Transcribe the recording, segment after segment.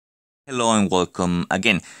Hello and welcome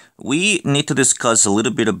again. We need to discuss a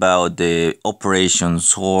little bit about the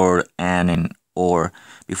operations OR, and OR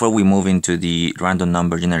before we move into the random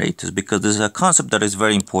number generators, because there's a concept that is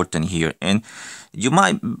very important here, and you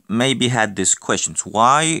might maybe had these questions: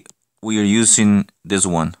 why we are using this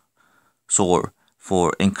one, SOR,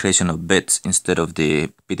 for encryption of bits instead of the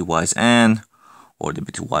bitwise AND or the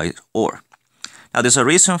bitwise OR. Now there's a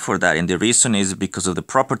reason for that, and the reason is because of the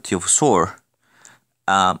property of SOR.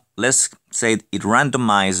 Let's say it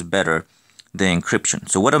randomizes better the encryption.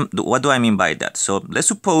 So what do I mean by that? So let's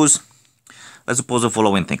suppose the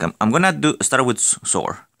following thing. I'm gonna start with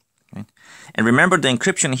SOR, right? And remember, the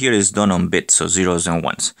encryption here is done on bits, so zeros and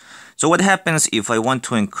ones. So what happens if I want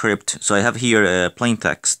to encrypt? So I have here a plain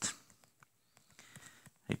text,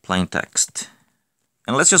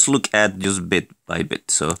 and let's just look at just bit by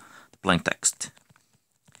bit. So plain text,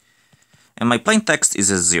 and my plain text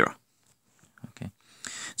is a 0.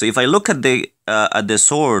 So if I look at the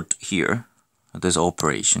sort here, this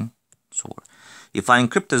operation, sort, if I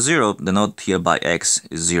encrypt a 0, the node here by x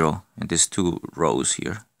is 0, and these two rows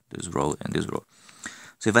here, this row and this row.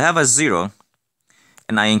 So if I have a 0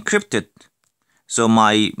 and I encrypt it, so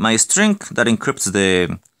my string that encrypts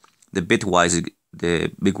the bitwise,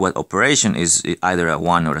 the bitwise operation is either a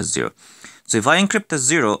 1 or a 0. So if I encrypt a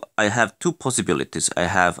 0, I have two possibilities.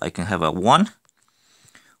 I can have a 1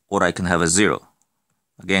 or I can have a 0.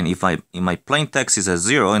 Again, if in my plain text is a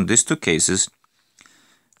 0 in these two cases,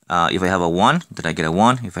 if I have a 1, then I get a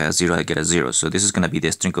 1. If I have 0, I get a 0. So this is going to be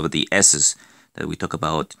the string of the s's that we talked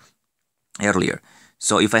about earlier.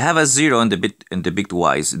 So if I have a 0 in the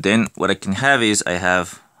bitwise, then what I can have is I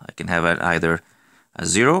can have either a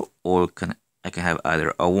 0 or I can have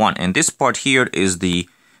either a 1. And this part here is the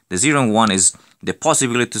 0 and 1 is the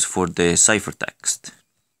possibilities for the ciphertext.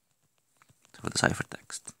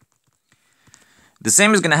 The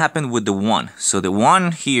same is going to happen with the 1. So the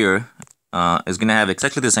 1 here is going to have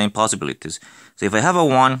exactly the same possibilities. So if I have a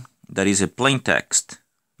 1 that is a plain text,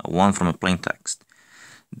 a 1 from a plain text,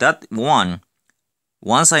 that 1,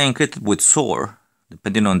 once I encrypt it with SOR,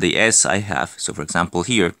 depending on the s I have, so for example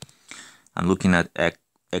here, I'm looking at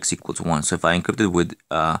x equals 1. So if I encrypt it with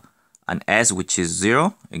an s which is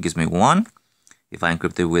 0, it gives me 1. If I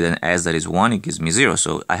encrypt it with an s that is 1, it gives me 0.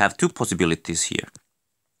 So I have two possibilities here.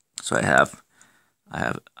 So I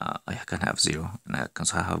can have 0 and I can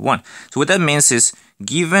have 1. So what that means is,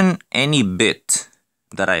 given any bit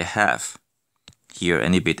that I have here,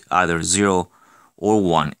 any bit either 0 or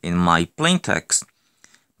 1 in my plain text,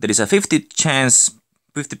 there is a 50%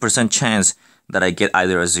 chance that I get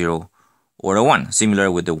either a 0 or a 1, similar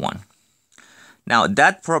with the 1. Now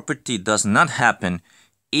that property does not happen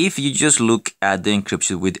if you just look at the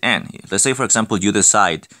encryption with AND. Let's say, for example, you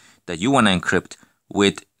decide that you want to encrypt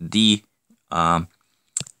with the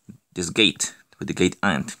this gate, with the gate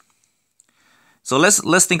AND. So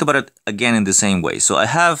let's think about it again in the same way. So I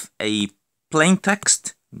have a plain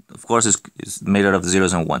text, of course it's made out of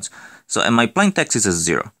zeros and ones. So and my plain text is a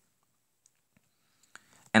 0.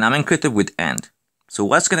 And I'm encrypted with AND. So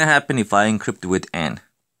what's gonna happen if I encrypt with AND?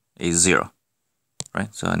 A 0.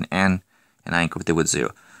 Right? So an AND and I encrypt it with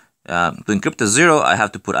 0. To encrypt a 0, I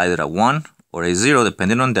have to put either a 1 or a 0.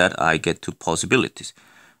 Depending on that, I get two possibilities.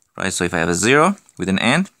 Right? So if I have a 0 with an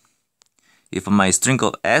AND, if my string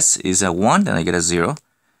of s is a 1, then I get a 0.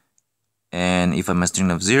 And if I'm a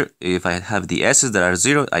string of 0, if I have the s's that are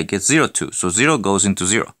 0, I get 0 too. So 0 goes into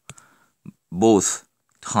 0 both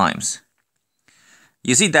times.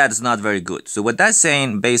 You see, that's not very good. So what that's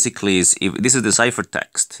saying basically is, if this is the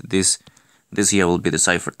ciphertext, this here will be the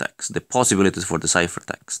ciphertext, the possibilities for the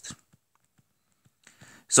ciphertext.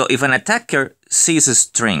 So if an attacker sees a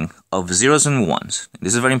string of zeros and ones,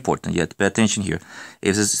 this is very important, you have to pay attention here.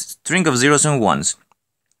 If it's a string of zeros and ones,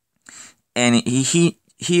 and he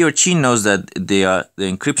or she knows that the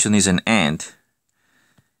encryption is an AND,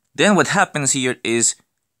 then what happens here is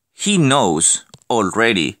he knows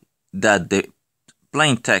already that the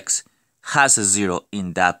plain text has a 0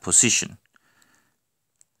 in that position.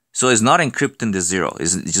 So it's not encrypting the 0,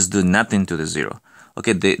 it's just doing nothing to the 0.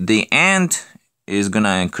 Okay, the AND is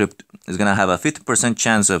gonna encrypt, is gonna have a 50%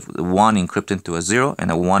 chance of 1 encrypting to a 0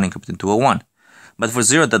 and a 1 encrypting to a 1. But for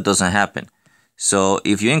 0, that doesn't happen. So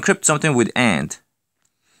if you encrypt something with AND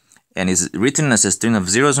and it's written as a string of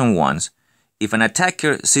zeros and ones, if an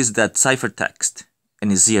attacker sees that ciphertext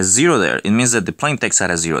and he sees a 0 there, it means that the plain text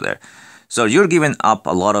had a 0 there. So you're giving up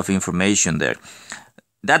a lot of information there.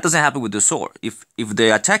 That doesn't happen with the SOR. If the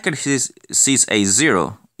attacker sees a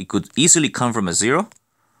 0, it could easily come from a 0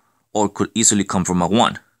 or could easily come from a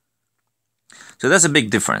 1. So that's a big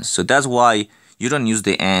difference. So that's why you don't use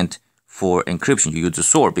the AND for encryption, you use the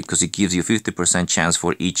XOR because it gives you 50% chance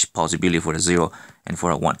for each possibility for a 0 and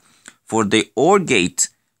for a 1. For the OR gate,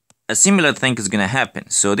 a similar thing is going to happen.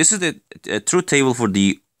 So this is the truth table for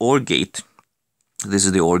the OR gate. This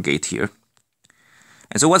is the OR gate here.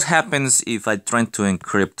 And so what happens if I try to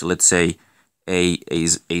encrypt, let's say, a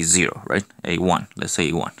 0, right? A 1. Let's say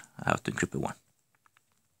a 1. I have to encrypt a 1.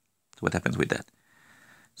 So what happens with that?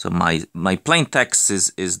 So my plain text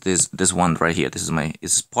is this one right here. This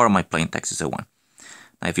is part of my plain text is a 1.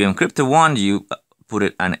 Now if you encrypt a 1, you put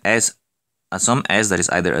it an S, some S that is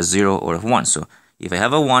either a 0 or a 1. So if I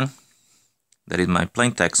have a 1, that is my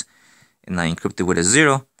plain text, and I encrypt it with a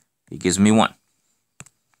 0, it gives me 1.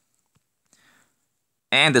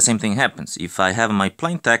 And the same thing happens. If I have my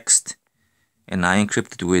plain text and I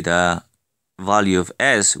encrypt it with a value of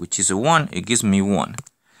S, which is a 1, it gives me 1.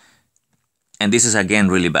 And this is again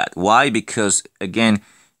really bad. Why? Because again,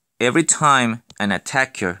 every time an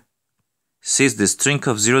attacker sees the string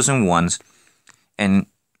of zeros and ones, and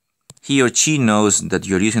he or she knows that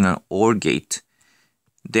you're using an OR gate,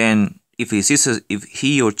 then if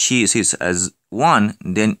he or she sees as 1,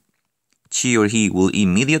 then she or he will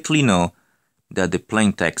immediately know that the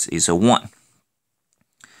plain text is a 1.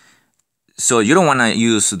 So you don't want to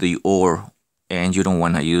use the OR and you don't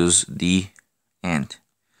want to use the AND.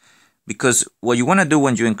 Because what you want to do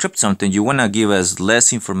when you encrypt something, you want to give as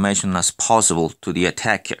less information as possible to the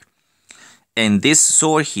attacker. And this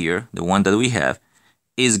XOR here, the one that we have,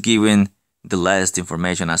 is giving the less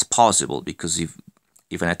information as possible. Because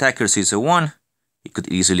if an attacker sees a 1, it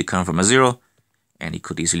could easily come from a 0, and it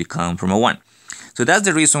could easily come from a 1. So that's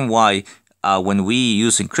the reason why when we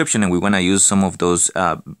use encryption and we want to use some of those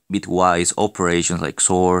bitwise operations like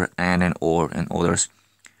XOR, AND, and OR, and others,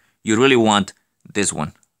 you really want this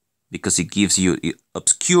one. Because it gives you, it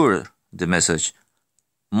obscures the message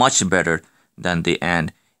much better than the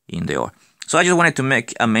AND in the OR. So I just wanted to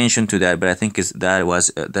make a mention to that, but I think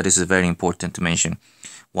that is very important to mention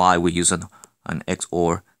why we use an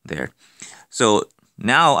XOR there. So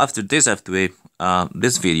now after this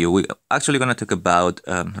video, we're actually going to talk about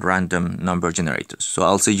random number generators. So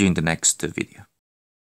I'll see you in the next video.